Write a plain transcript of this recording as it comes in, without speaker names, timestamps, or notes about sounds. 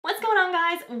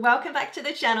Hey guys, welcome back to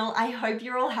the channel. I hope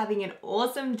you're all having an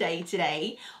awesome day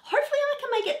today. Hopefully I can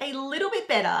make it a little bit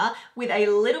better with a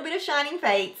little bit of shining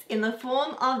fates in the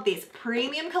form of this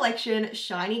premium collection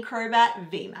shiny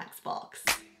Crobat VMAX box.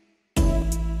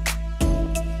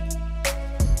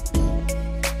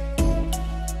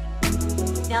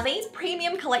 Now these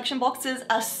premium collection boxes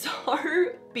are so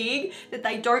big that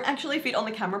they don't actually fit on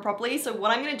the camera properly. So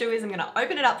what I'm gonna do is I'm gonna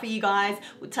open it up for you guys.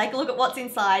 We'll take a look at what's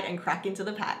inside and crack into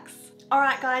the packs. All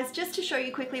right guys, just to show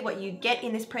you quickly what you get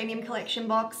in this premium collection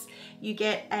box, you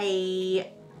get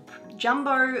a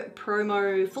jumbo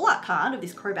promo full art card of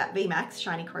this Crobat VMAX,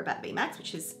 shiny Crobat VMAX,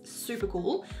 which is super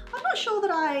cool. I'm not sure that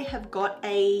I have got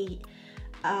a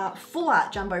full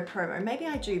art jumbo promo. Maybe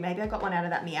I do, maybe I got one out of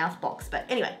that Meowth box. But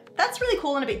anyway, that's really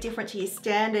cool and a bit different to your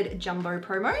standard jumbo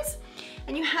promos.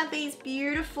 And you have these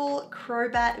beautiful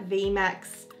Crobat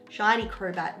VMAX, shiny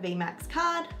Crobat VMAX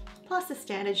card, plus the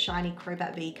standard shiny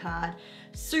Crobat V card.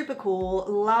 Super cool,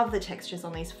 love the textures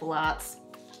on these full arts.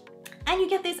 And you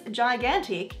get this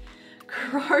gigantic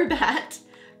Crobat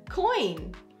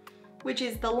coin, which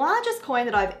is the largest coin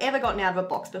that I've ever gotten out of a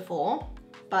box before.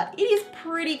 But it is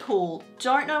pretty cool.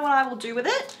 Don't know what I will do with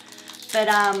it, but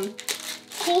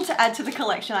cool to add to the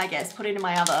collection, I guess. Put it in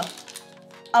my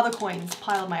other coins,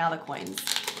 pile of my other coins.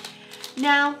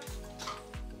 Now,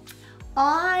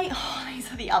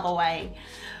 these are the other way.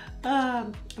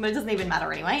 But it doesn't even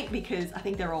matter anyway, because I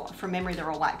think they're all, from memory,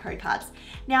 they're all white code cards.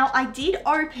 Now, I did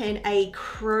open a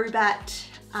Crobat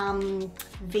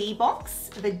V box,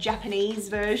 the Japanese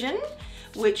version,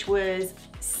 which was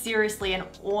seriously an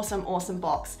awesome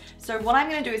box. So what I'm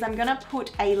gonna do is I'm gonna put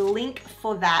a link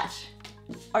for that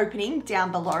opening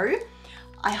down below.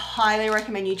 I highly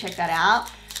recommend you check that out.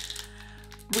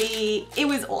 It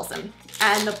was awesome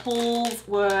and the pulls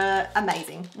were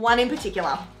amazing. One in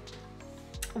particular.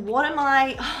 What am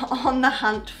I on the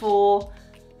hunt for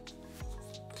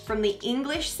from the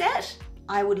English set?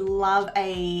 I would love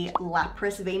a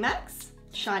Lapras VMAX,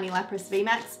 shiny Lapras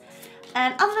VMAX.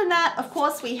 And other than that, of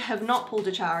course, we have not pulled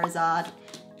a Charizard.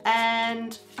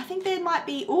 And I think there might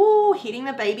be, ooh, hitting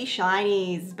the baby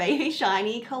shinies, baby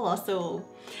shiny Colossal,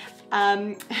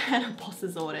 and a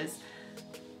boss's orders.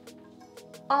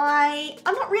 I'm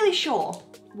not really sure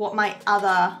what my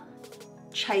other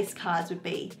chase cards would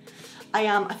be.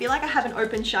 I feel like I haven't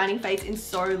opened Shining Fates in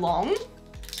so long.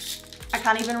 I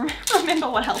can't even remember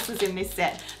what else is in this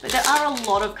set, but there are a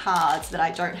lot of cards that I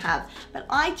don't have. But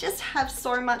I just have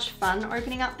so much fun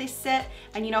opening up this set.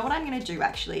 And you know what I'm gonna do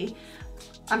actually?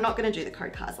 I'm not gonna do the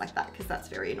code cards like that because that's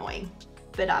very annoying.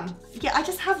 But yeah, I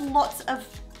just have lots of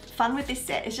fun with this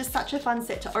set. It's just such a fun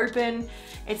set to open.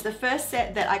 It's the first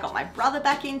set that I got my brother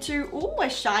back into. Ooh, a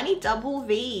shiny double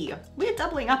V. We're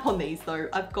doubling up on these though.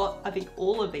 I've got, I think,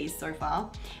 all of these so far.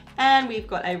 And we've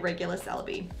got a regular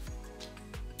Celebi.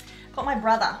 Got my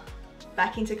brother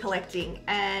back into collecting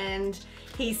and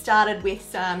he started with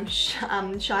some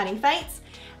Shining Fates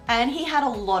and he had a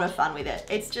lot of fun with it.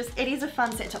 It is a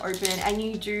fun set to open and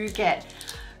you do get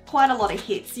quite a lot of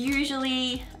hits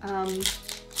usually.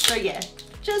 So yeah,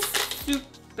 just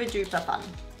super duper fun.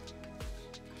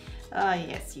 Oh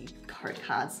yes, you code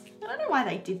cards. I don't know why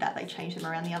they did that. They changed them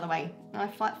around the other way. I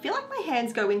feel like my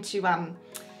hands go into,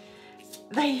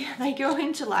 they go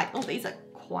into like, oh, these are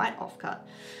quite off cut.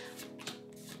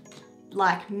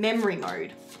 Like memory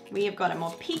mode. We have got a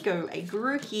Morpeko, a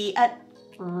Grookey,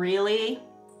 really?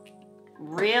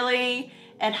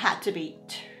 It had to be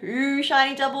 2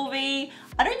 shiny double V.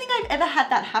 I don't think I've ever had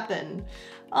that happen.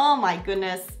 Oh my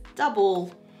goodness,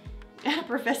 double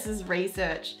Professor's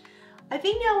Research. I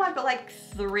think now I've got like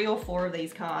 3 or 4 of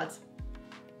these cards.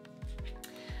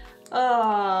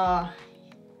 Oh,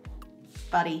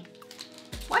 buddy.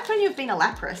 Why couldn't you have been a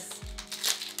Lapras?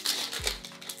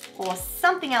 Or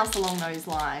something else along those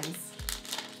lines.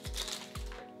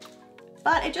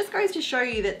 But it just goes to show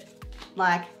you that,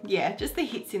 like, yeah, just the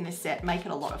hits in this set make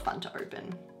it a lot of fun to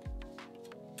open.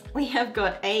 We have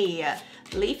got a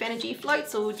Leaf Energy,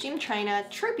 Floatzel, Gym Trainer,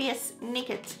 Tropius,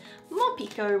 Nickit,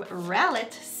 Morpeko,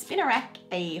 Rowlet, Spinarak,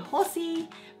 a Horsey,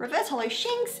 Reverse Hollow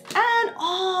Shinx, and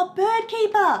oh,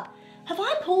 Birdkeeper. Have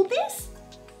I pulled this?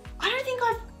 I don't think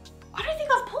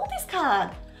I've pulled this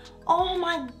card. Oh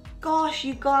my gosh,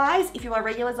 you guys, if you are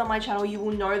regulars on my channel, you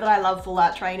will know that I love full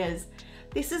art trainers.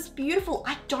 This is beautiful.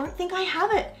 I don't think I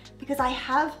have it because I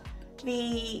have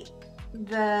the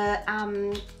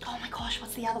oh my gosh,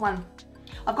 what's the other one?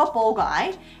 I've got Ball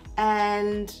Guy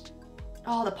and,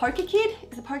 oh, the Poker Kid.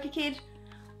 Is it Poker Kid?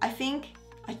 I think,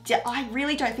 I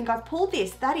really don't think I've pulled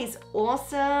this. That is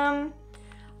awesome.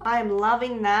 I am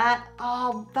loving that.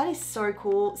 Oh, that is so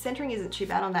cool. Centering isn't too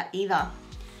bad on that either.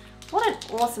 What an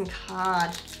awesome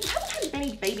card. We haven't had as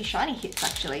many baby shiny hits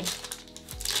actually.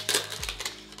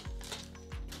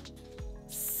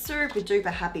 Super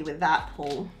duper happy with that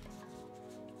pull.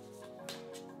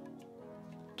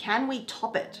 Can we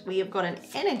top it? We have got an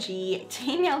Energy,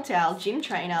 Team Yeltao, Gym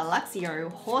Trainer,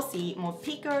 Luxio, Horsey,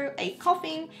 Morpeko, a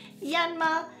Coughing,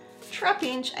 Yanma,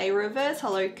 Trapinch, a Reverse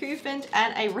Holo Koofant,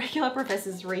 and a regular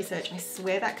Professor's Research. I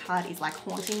swear that card is like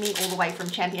haunting me all the way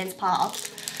from Champions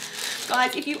Path.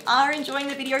 Guys, if you are enjoying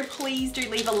the video, please do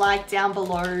leave a like down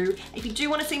below. If you do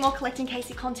want to see more collecting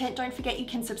Casey content, don't forget you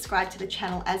can subscribe to the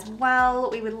channel as well.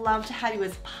 We would love to have you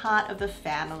as part of the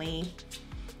family.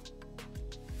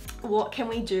 What can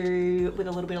we do with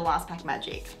a little bit of last pack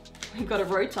magic? We've got a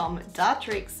Rotom,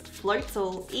 Dartrix,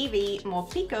 Floatzel, Eevee,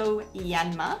 Morpeko,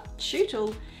 Yanma,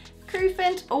 Shootle,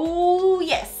 Koofant. Oh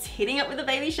yes, hitting it with the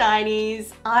baby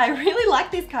shinies. I really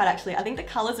like this card actually. I think the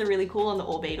colors are really cool on the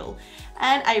Orbeetle.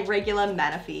 And a regular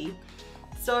Manaphy.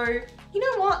 So, you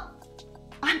know what?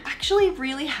 I'm actually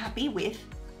really happy with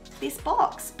this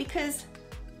box because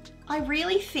I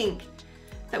really think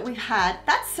that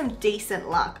that's some decent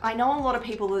luck. I know a lot of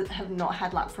people have not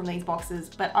had luck from these boxes,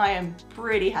 but I am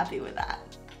pretty happy with that.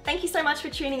 Thank you so much for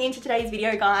tuning into today's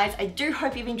video, guys. I do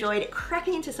hope you've enjoyed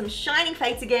cracking into some Shining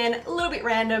Fates again, a little bit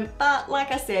random, but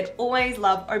like I said, always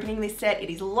love opening this set.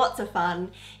 It is lots of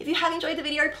fun. If you have enjoyed the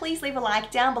video, please leave a like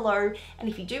down below. And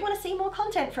if you do want to see more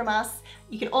content from us,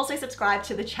 you can also subscribe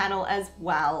to the channel as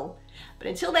well. But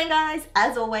until then, guys,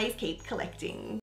 as always, keep collecting.